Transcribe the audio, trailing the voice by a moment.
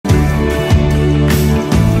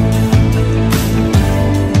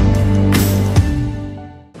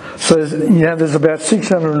So, there's about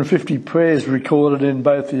 650 prayers recorded in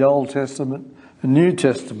both the Old Testament and New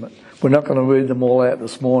Testament. We're not going to read them all out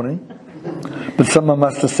this morning, but someone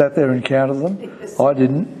must have sat there and counted them. I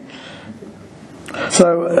didn't.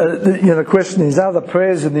 So, the question is, are the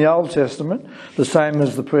prayers in the Old Testament the same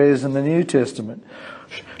as the prayers in the New Testament?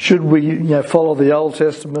 Should we follow the Old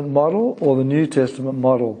Testament model or the New Testament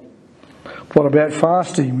model? What about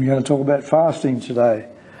fasting? We're going to talk about fasting today.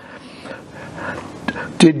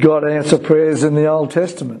 Did God answer prayers in the Old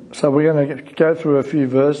Testament? So we're going to go through a few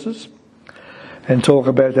verses and talk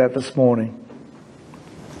about that this morning.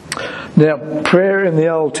 Now, prayer in the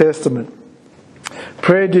Old Testament.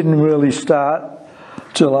 Prayer didn't really start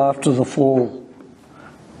till after the fall.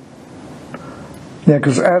 Now,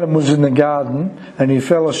 because Adam was in the garden and he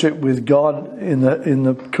fellowshiped with God in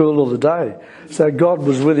the cool of the day. So God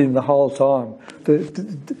was with him the whole time.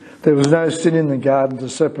 There was no sin in the garden to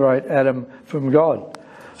separate Adam from God.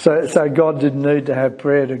 So God didn't need to have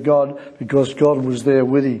prayer to God because God was there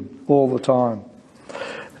with him all the time.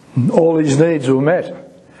 All his needs were met.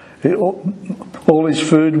 All his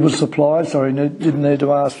food was supplied, so he didn't need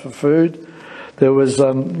to ask for food. There was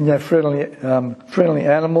friendly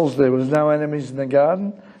animals. There was no enemies in the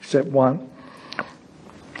garden except one.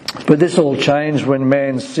 But this all changed when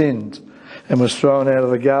man sinned and was thrown out of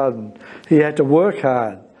the garden. He had to work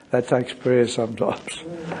hard. That takes prayer sometimes.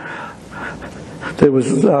 There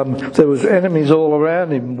was enemies all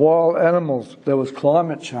around him, wild animals. There was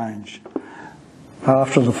climate change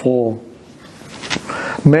after the fall.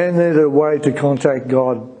 Man needed a way to contact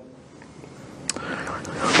God.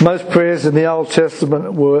 Most prayers in the Old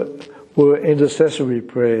Testament were intercessory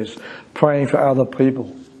prayers, praying for other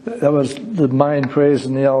people. That was the main prayers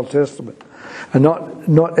in the Old Testament. And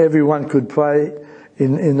not everyone could pray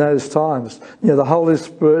in those times. The Holy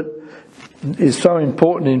Spirit is so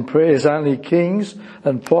important in prayers. Only kings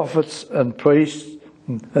and prophets and priests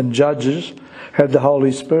and judges had the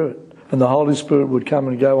Holy Spirit. And the Holy Spirit would come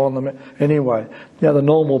and go on them anyway. The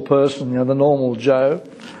normal person, the normal Joe,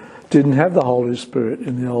 didn't have the Holy Spirit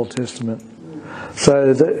in the Old Testament.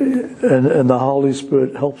 So, the Holy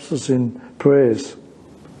Spirit helps us in prayers.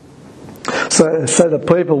 So the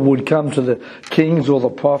people would come to the kings or the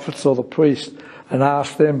prophets or the priests and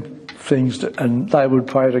ask them things, and they would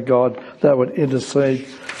pray to God. They would intercede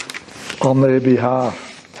on their behalf.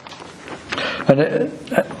 And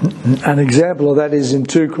an example of that is in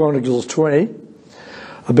 2 Chronicles 20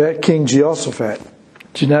 about King Jehoshaphat.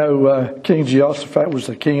 Do you know King Jehoshaphat was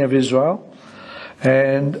the king of Israel,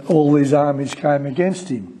 and all these armies came against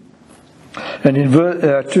him. And in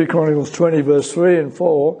 2 Chronicles 20 verse 3 and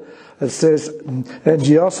 4 it says, "And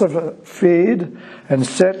Jehoshaphat feared and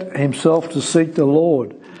set himself to seek the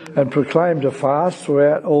Lord and proclaimed a fast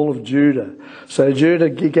throughout all of Judah. So Judah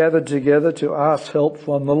gathered together to ask help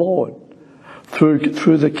from the Lord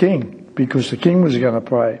through the king, because the king was going to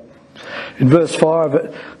pray." In verse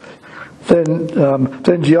 5,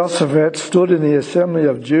 Then Jehoshaphat stood in the assembly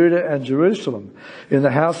of Judah and Jerusalem in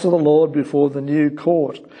the house of the Lord before the new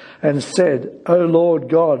court and said, "O Lord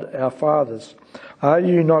God, our fathers, are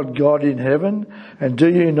you not God in heaven? And do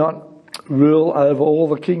you not rule over all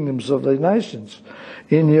the kingdoms of the nations?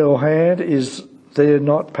 In your hand is there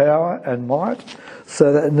not power and might,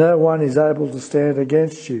 so that no one is able to stand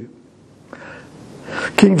against you?"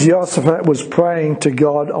 King Jehoshaphat was praying to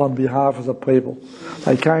God on behalf of the people.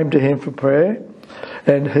 They came to him for prayer,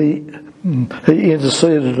 and he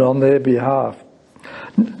interceded on their behalf.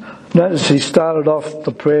 Notice he started off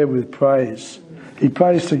the prayer with praise. He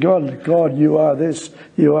prays to God, "God, you are this,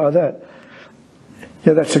 you are that."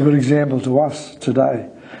 That's a good example to us today.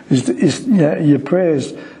 Your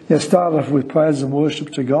prayers start off with praise and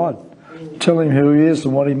worship to God. Tell him who he is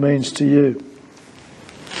and what he means to you.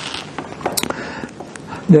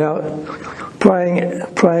 Now,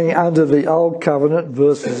 praying under the Old Covenant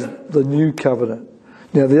versus the New Covenant.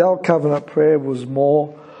 Now, the Old Covenant prayer was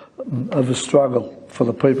more of a struggle for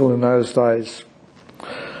the people in those days.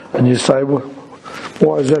 And you say, well,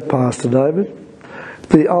 why is that, Pastor David?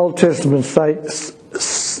 The Old Testament saints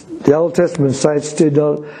did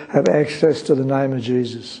not have access to the name of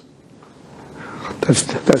Jesus.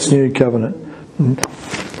 That's New Covenant.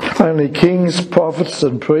 Only kings, prophets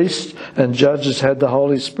and priests and judges had the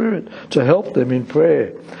Holy Spirit to help them in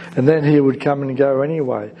prayer. And then he would come and go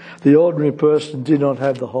anyway. The ordinary person did not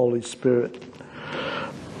have the Holy Spirit.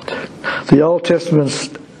 The Old Testament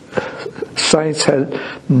saints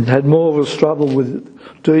had more of a struggle with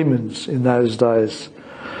demons in those days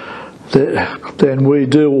than we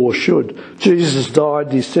do or should. Jesus died,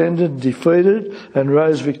 descended, defeated and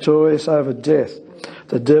rose victorious over death,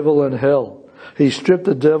 the devil and hell. He stripped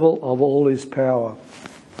the devil of all his power.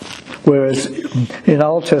 Whereas in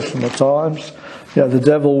Old Testament times, the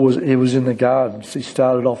devil was in the gardens. He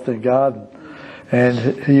started off in the garden, and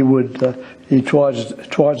he tried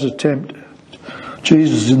to tempt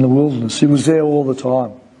Jesus in the wilderness. He was there all the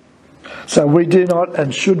time. So we do not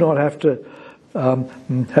and should not have to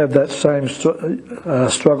have that same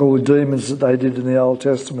struggle with demons that they did in the Old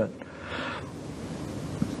Testament.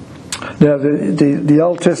 Now, the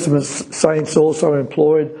Old Testament saints also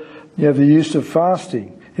employed the use of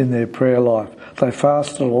fasting in their prayer life. They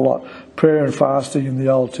fasted a lot. Prayer and fasting in the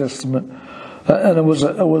Old Testament. And it was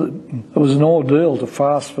an ordeal to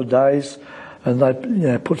fast for days, and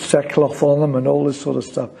they put sackcloth on them and all this sort of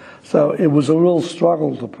stuff. So it was a real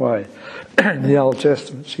struggle to pray in the Old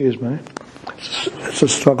Testament. Excuse me. It's a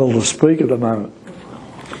struggle to speak at the moment.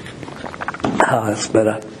 That's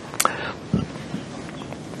better.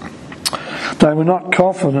 They were not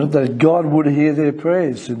confident that God would hear their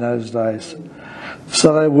prayers in those days.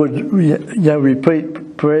 So they would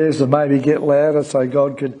repeat prayers and maybe get louder so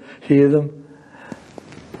God could hear them.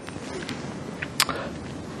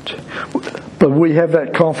 But we have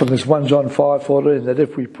that confidence, 1 John 5:14, that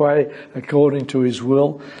if we pray according to His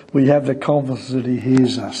will, we have the confidence that He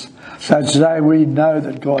hears us. So today we know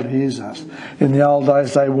that God hears us. In the old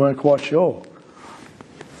days they weren't quite sure.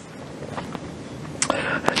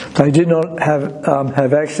 They did not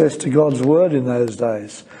have access to God's Word in those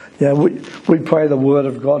days. We pray the Word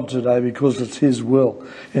of God today because it's His will.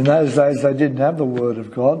 In those days they didn't have the Word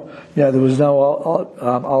of God. There was no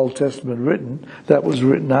Old Testament written. That was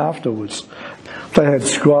written afterwards. They had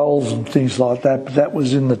scrolls and things like that, but that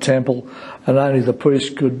was in the temple, and only the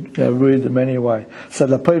priest could read them anyway. So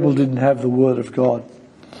the people didn't have the Word of God.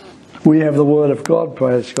 We have the Word of God,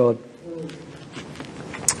 praise God.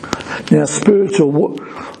 Now, spiritual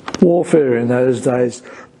warfare in those days.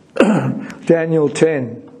 Daniel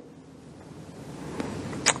 10.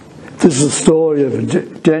 This is a story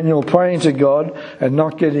of Daniel praying to God and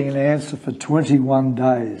not getting an answer for 21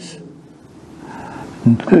 days.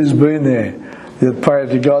 Who's been there? They've prayed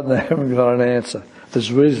to God and they haven't got an answer.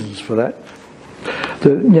 There's reasons for that.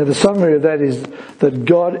 The summary of that is that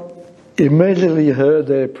God immediately heard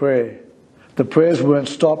their prayer. The prayers weren't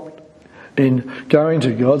stopped in going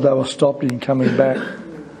to God, they were stopped in coming back.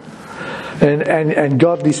 And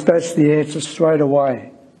God dispatched the answer straight away.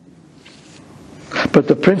 But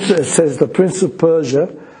it says the prince of Persia,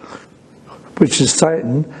 which is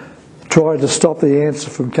Satan, tried to stop the answer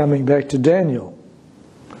from coming back to Daniel.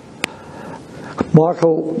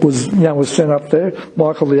 Michael was sent up there.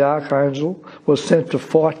 Michael the archangel was sent to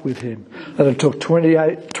fight with him. And it took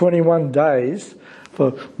 21 days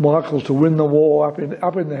for Michael to win the war up in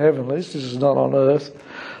the heavenlies. This is not on earth.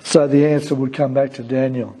 So the answer would come back to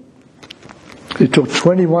Daniel. It took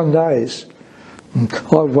 21 days.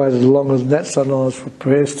 I've waited longer than that sometimes for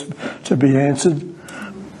prayers to be answered.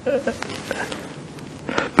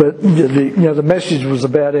 But the message was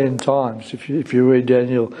about end times. If you read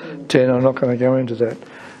Daniel 10, I'm not going to go into that.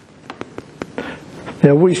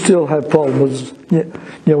 Now we still have problems,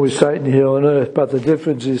 with Satan here on earth, but the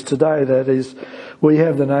difference is today we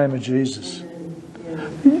have the name of Jesus.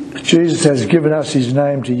 Jesus has given us His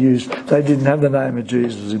name to use. They didn't have the name of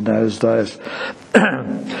Jesus in those days.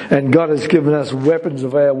 And God has given us weapons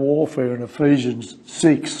of our warfare in Ephesians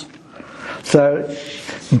 6. So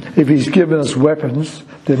if He's given us weapons,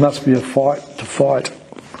 there must be a fight to fight.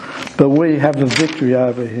 But we have the victory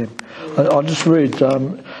over him. I'll just read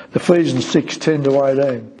Ephesians 6:10 to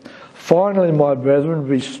 18. Finally, my brethren,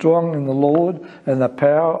 be strong in the Lord and the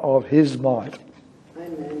power of His might.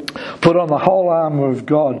 Amen. Put on the whole armour of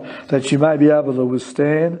God, that you may be able to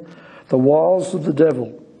withstand the wiles of the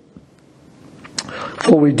devil.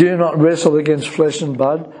 For we do not wrestle against flesh and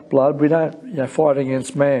blood. We don't fight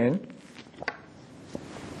against man.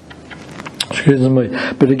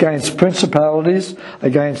 But against principalities,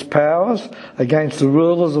 against powers, against the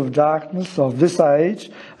rulers of darkness of this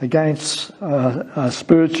age, against a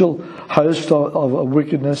spiritual host of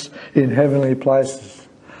wickedness in heavenly places.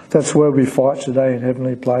 That's where we fight today, in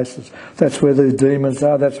heavenly places. That's where the demons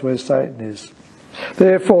are. That's where Satan is.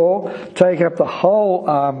 Therefore, take up the whole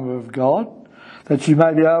armour of God, that you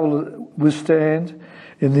may be able to withstand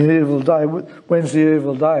in the evil day. When's the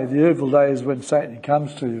evil day? The evil day is when Satan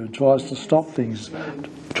comes to you and tries to stop things,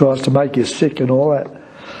 tries to make you sick and all that.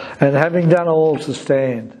 And having done all to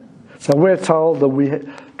stand. So we're told that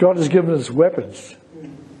God has given us weapons,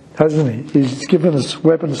 hasn't He? He's given us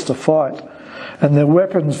weapons to fight. And they're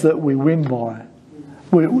weapons that we win by.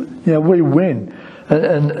 We win.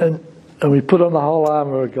 And we put on the whole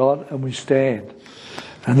armour of God and we stand.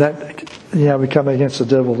 And that, we come against the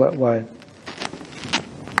devil that way.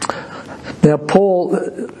 Now Paul,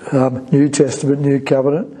 New Testament, New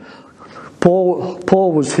Covenant,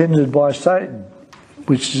 Paul was hindered by Satan,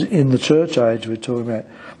 which is in the church age we're talking about.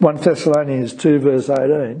 1 Thessalonians 2 verse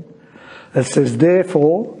 18, it says,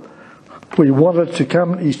 therefore, we wanted to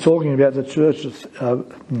come, he's talking about the church at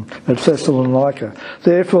Thessalonica.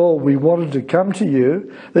 Therefore, we wanted to come to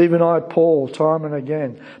you, even I, Paul, time and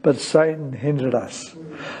again, but Satan hindered us.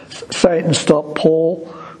 Satan stopped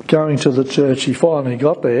Paul going to the church. He finally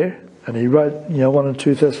got there, and he wrote, 1 and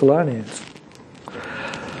 2 Thessalonians.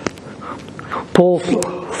 Paul's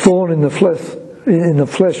thorn in the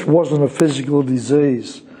flesh wasn't a physical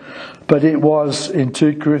disease, but it was, in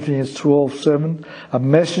 2 Corinthians 12:7, a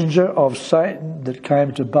messenger of Satan that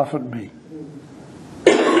came to buffet me.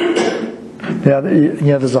 Now,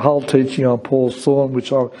 there's a whole teaching on Paul's thorn,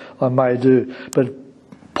 which I may do, but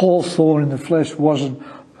Paul's thorn in the flesh wasn't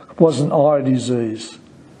eye disease.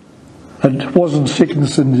 It wasn't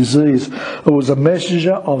sickness and disease. It was a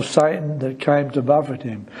messenger of Satan that came to buffet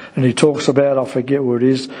him. And he talks about, I forget where it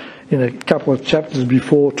is, in a couple of chapters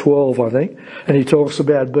before 12, I think. And he talks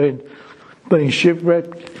about being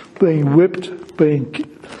shipwrecked, being whipped, being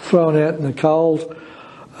thrown out in the cold,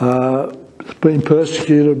 being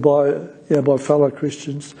persecuted by fellow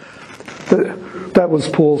Christians. That was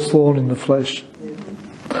Paul's thorn in the flesh.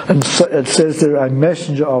 And it says there, a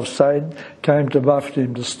messenger of Satan came to buffet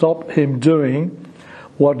him, to stop him doing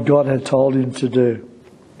what God had told him to do.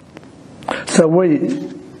 So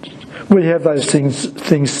we have those things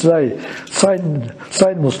today.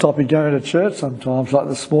 Satan will stop you going to church sometimes, like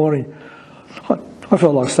this morning. I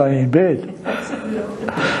felt like staying in bed.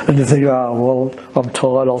 And you think, oh, well, I'm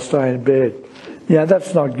tired, I'll stay in bed.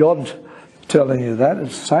 That's not God telling you that,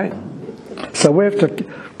 it's Satan. So we have to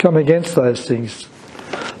come against those things.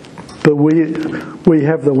 But we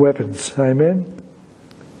have the weapons. Amen?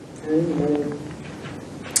 Amen.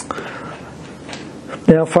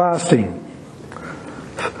 Now fasting.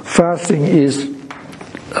 Fasting is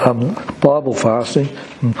Bible fasting,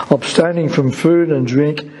 abstaining from food and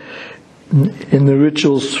drink in the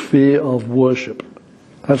ritual sphere of worship.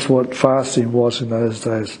 That's what fasting was in those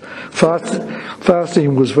days.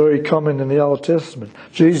 Fasting was very common in the Old Testament.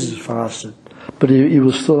 Jesus fasted, but he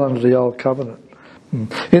was still under the Old Covenant.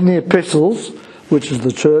 In the epistles, which is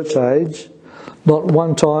the church age, not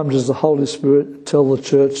one time does the Holy Spirit tell the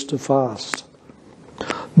church to fast,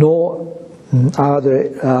 nor are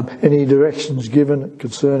there any directions given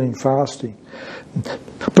concerning fasting.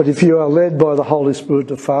 But if you are led by the Holy Spirit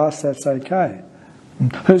to fast, that's okay.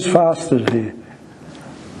 Who's fasted here?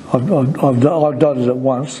 I've done it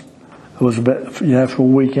once. It was about for a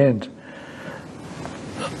weekend.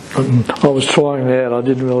 I was trying it out. I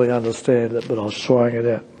didn't really understand it, but I was trying it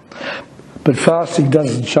out. But fasting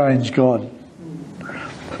doesn't change God.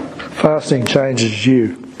 Fasting changes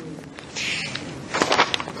you.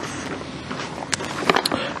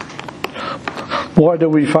 Why do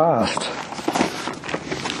we fast?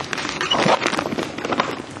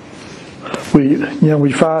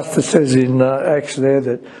 We fast. It says in Acts there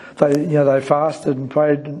that they fasted and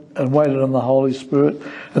prayed and waited on the Holy Spirit,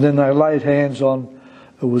 and then they laid hands on.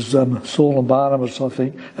 It was Saul and Barnabas, I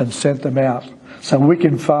think, and sent them out. So we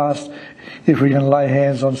can fast if we can lay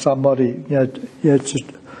hands on somebody,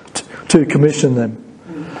 to commission them.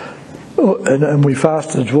 And we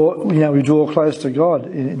fast to draw, we draw close to God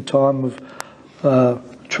in time of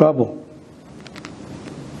trouble.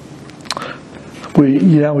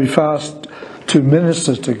 We fast to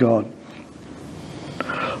minister to God.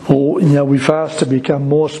 Or, we fast to become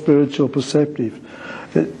more spiritual perceptive.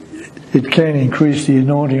 It can increase the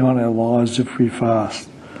anointing on our lives if we fast.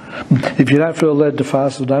 If you don't feel led to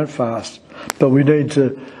fast, well, don't fast. But we need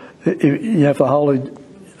to, if the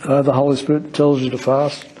Holy Spirit tells you to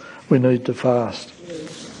fast, we need to fast.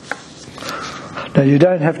 Now, you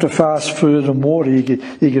don't have to fast food and water. You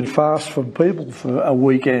can fast from people for a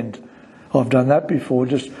weekend. I've done that before.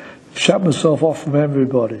 Just shut myself off from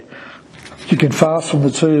everybody. You can fast from the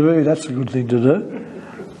TV. That's a good thing to do.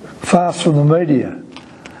 Fast from the media.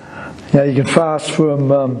 You can fast from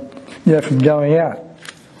going out.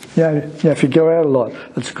 If you go out a lot,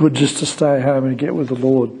 it's good just to stay home and get with the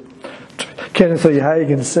Lord. Kenneth E.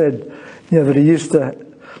 Hagin said, that he used to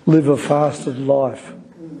live a fasted life.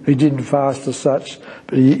 He didn't fast as such,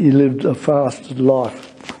 but he lived a fasted life.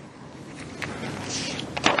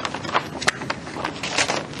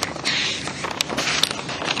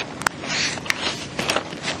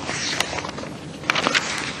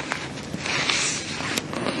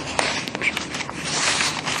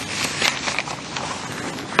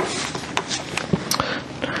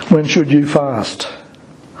 When should you fast?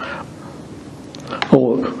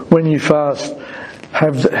 Or when you fast,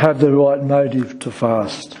 have the right motive to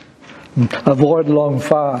fast. Avoid long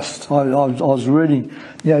fasts. I was reading,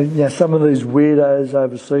 some of these weirdos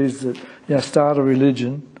overseas that start a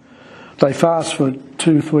religion. They fast for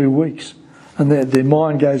 2-3 weeks, and their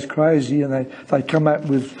mind goes crazy, and they come up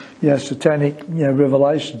with satanic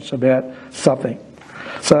revelations about something.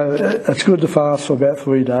 So it's good to fast for about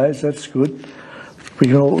 3 days. That's good. We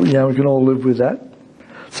can all live with that.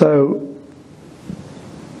 So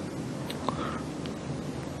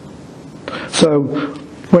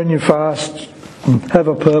when you fast, have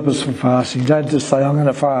a purpose for fasting. Don't just say, I'm going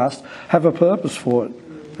to fast. Have a purpose for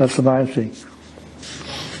it. That's the main thing.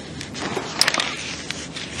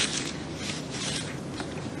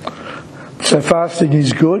 So fasting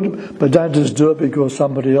is good, but don't just do it because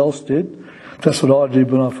somebody else did. That's what I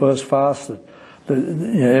did when I first fasted.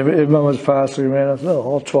 Everyone was fasting around. I said,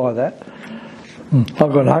 I'll try that. I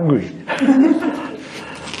got hungry.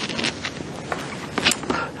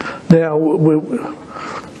 Now, we're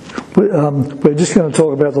just going to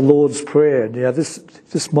talk about the Lord's Prayer. Now,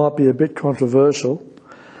 this might be a bit controversial,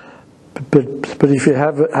 but if you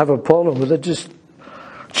have a problem with it, just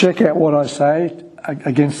check out what I say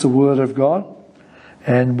against the Word of God,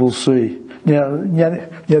 and we'll see. Now,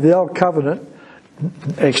 the Old Covenant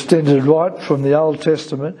extended right from the Old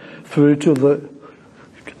Testament through to the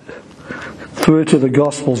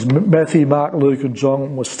Gospels. Matthew, Mark, Luke, and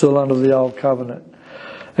John were still under the Old Covenant,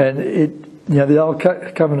 and the Old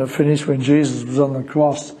Covenant finished when Jesus was on the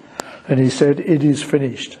cross, and he said, "It is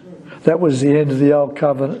finished." That was the end of the Old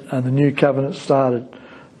Covenant, and the New Covenant started.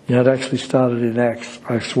 It actually started in Acts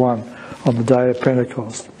 1 on the day of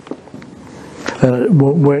Pentecost, and it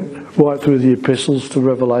went right through the epistles to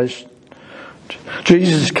Revelation.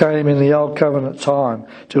 Jesus came in the Old Covenant time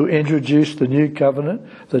to introduce the New Covenant,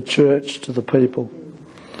 the church, to the people.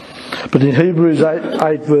 But in Hebrews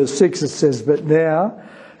 8 verse 6 it says, "But now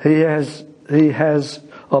he has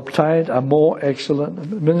obtained a more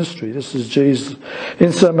excellent ministry." This is Jesus.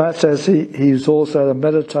 "Insomuch as he is also the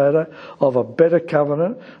meditator of a better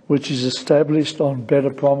covenant, which is established on better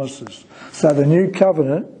promises." So the new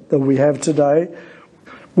covenant that we have today,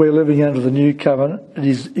 we're living under the new covenant.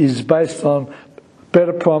 It is based on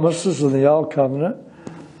better promises than the old covenant.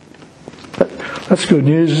 That's good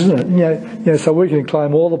news, isn't it? So we can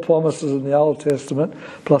claim all the promises in the Old Testament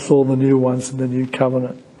plus all the new ones in the new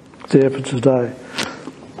covenant. There for today.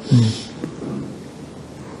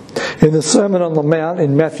 In the Sermon on the Mount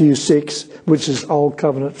in Matthew 6, which is Old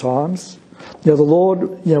Covenant times, the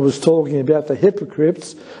Lord was talking about the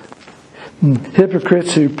hypocrites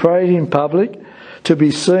who prayed in public to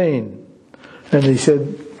be seen. And he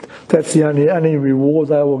said that's the only reward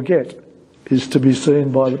they will get, is to be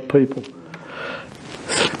seen by the people.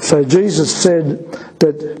 So Jesus said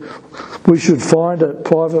that we should find a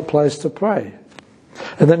private place to pray.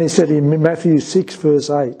 And then he said in Matthew 6 verse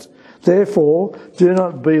 8, "Therefore do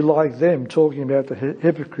not be like them," talking about the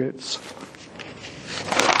hypocrites.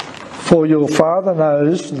 "For your Father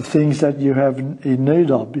knows the things that you have in need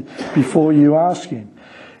of before you ask him.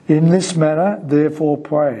 In this manner therefore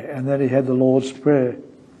pray." And then he had the Lord's Prayer.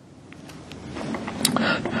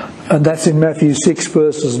 And that's in Matthew 6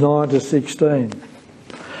 verses 9 to 16.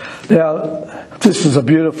 Now, this is a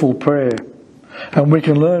beautiful prayer, and we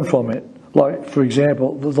can learn from it. Like, for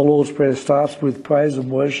example, the Lord's Prayer starts with praise and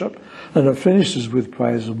worship, and it finishes with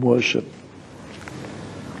praise and worship.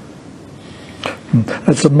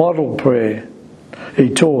 It's a model prayer.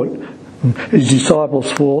 He taught his disciples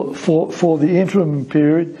for the interim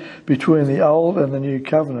period between the Old and the New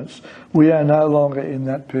Covenants. We are no longer in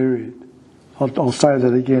that period. I'll say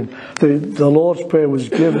that again. The Lord's Prayer was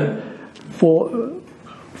given for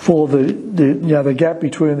the gap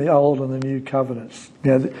between the Old and the New Covenants.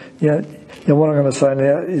 What I'm going to say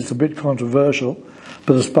now is a bit controversial,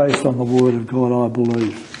 but it's based on the Word of God, I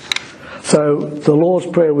believe. So the Lord's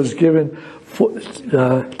Prayer was given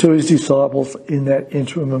to his disciples in that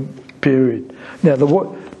interim period. Now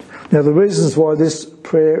the reasons why this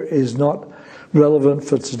prayer is not relevant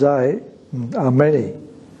for today are many.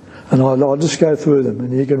 And I'll just go through them,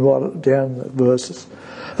 and you can write it down, the verses.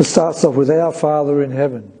 It starts off with "Our Father in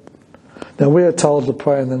heaven." Now we are told to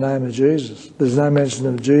pray in the name of Jesus. There's no mention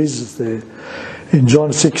of Jesus there. In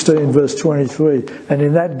John 16 verse 23, "And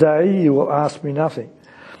in that day you will ask me nothing.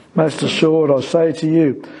 Most assured I say to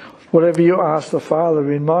you, whatever you ask the Father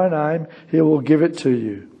in my name, he will give it to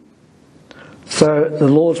you." So the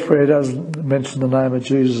Lord's Prayer doesn't mention the name of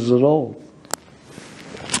Jesus at all.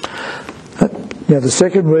 Now the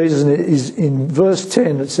second reason is in verse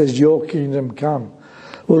 10, it says, "Your kingdom come."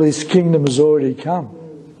 Well, his kingdom has already come.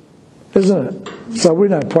 isn't it? So we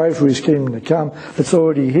don't pray for his kingdom to come. It's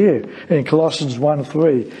already here. In Colossians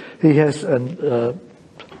 1:3, he has, and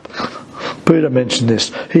Peter mentioned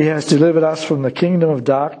this, he has delivered us from the kingdom of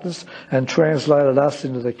darkness and translated us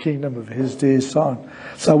into the kingdom of his dear Son.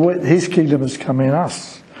 So his kingdom has come in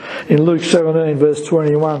us. In Luke 17 verse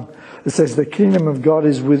 21, it says the kingdom of God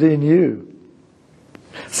is within you.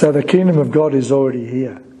 So the kingdom of God is already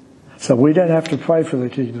here. So we don't have to pray for the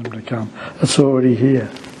kingdom to come. It's already here.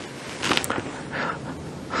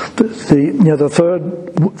 The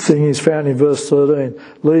third thing is found in verse 13.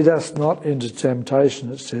 Lead us not into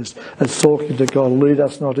temptation, it says. It's talking to God. Lead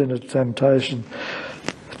us not into temptation.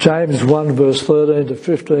 James 1 verse 13 to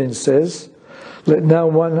 15 says, let no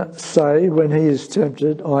one say when he is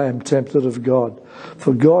tempted, I am tempted of God.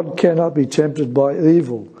 For God cannot be tempted by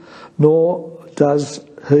evil, nor does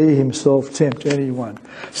he himself tempt anyone.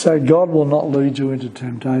 So God will not lead you into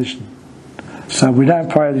temptation. So we don't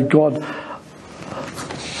pray that God,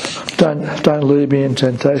 don't lead me in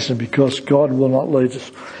temptation, because God will not lead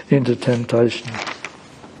us into temptation.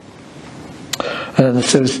 And it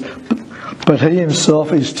says, but he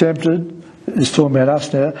himself is tempted, it's talking about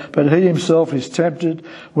us now, but he himself is tempted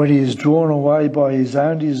when he is drawn away by his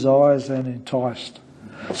own desires and enticed.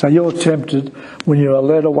 So you're tempted when you are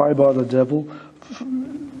led away by the devil,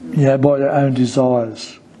 by your own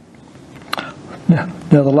desires. Now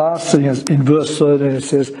the last thing is in verse 13, it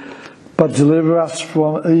says, but deliver us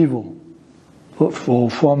from evil, or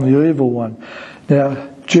from the evil one. Now,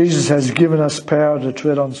 Jesus has given us power to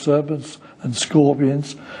tread on serpents and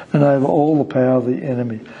scorpions and over all the power of the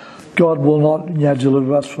enemy. God will not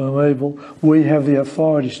deliver us from evil. We have the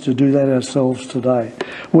authorities to do that ourselves today.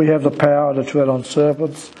 We have the power to tread on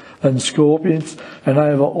serpents and scorpions and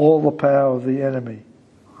over all the power of the enemy.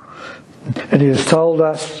 And he has told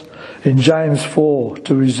us in James 4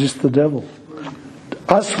 to resist the devil.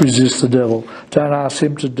 Us resist the devil. Don't ask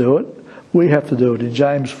him to do it. We have to do it. In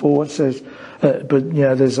James 4 it says,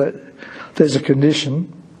 there's a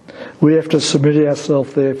condition. We have to submit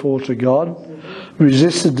ourselves therefore to God.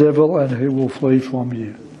 Resist the devil and he will flee from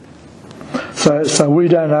you. So we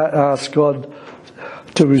don't ask God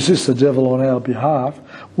to resist the devil on our behalf.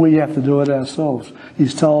 We have to do it ourselves.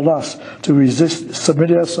 He's told us to resist,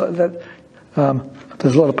 submit ourselves. There's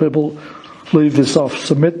a lot of people leave this off.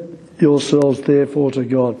 Submit yourselves therefore to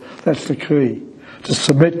God. That's the key. To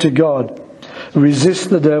submit to God.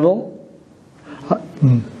 Resist the devil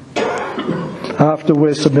after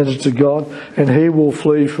we're submitted to God, and he will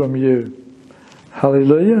flee from you.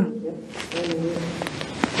 Hallelujah.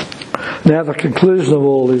 Now the conclusion of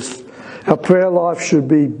all this, our prayer life should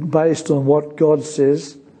be based on what God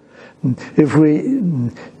says. If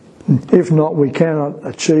not, we cannot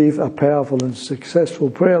achieve a powerful and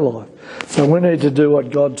successful prayer life. So we need to do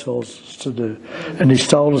what God tells us to do. And he's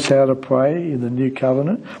told us how to pray in the new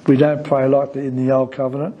covenant. We don't pray like in the old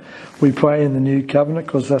covenant. We pray in the new covenant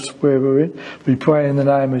because that's where we're in. We pray in the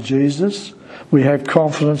name of Jesus. We have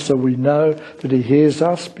confidence that we know that he hears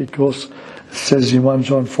us, because it says in 1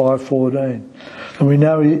 John 5:14. And we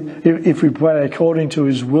know if we pray according to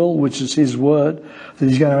his will, which is his word, that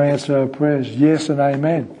he's going to answer our prayers. Yes and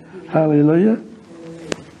amen. Hallelujah.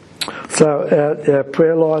 So our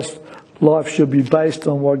prayer life should be based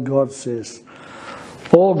on what God says.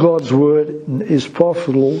 All God's word is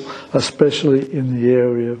profitable, especially in the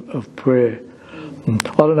area of prayer. I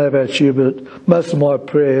don't know about you, but most of my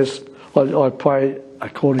prayers, I pray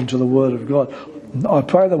according to the Word of God. I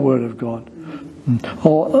pray the Word of God.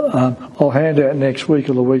 I'll hand out next week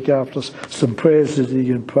or the week after some prayers that you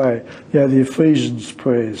can pray. The Ephesians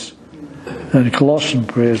prayers and Colossian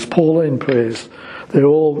prayers, Pauline prayers. They're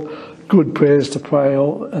all good prayers to pray,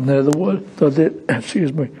 and they're the Word. They're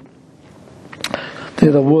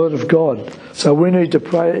the Word of God. So we need to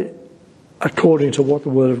pray according to what the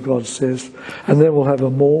Word of God says, and then we'll have a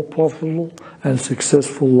more profitable and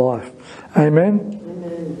successful life. Amen?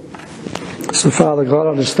 Amen. So Father God,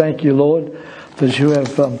 I just thank you, Lord, that you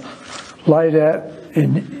have laid out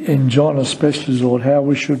in John especially, Lord, how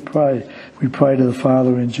we should pray. We pray to the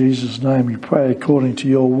Father in Jesus' name. We pray according to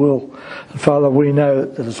your will. And Father, we know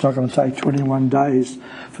that it's not going to take 21 days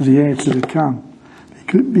for the answer to come.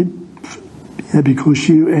 Because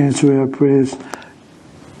you answer our prayers.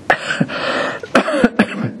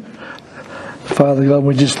 Father God,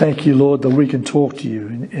 we just thank you, Lord, that we can talk to you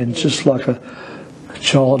and just like a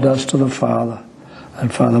child does to the Father.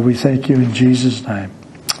 And Father, we thank you in Jesus' name.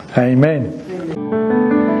 Amen.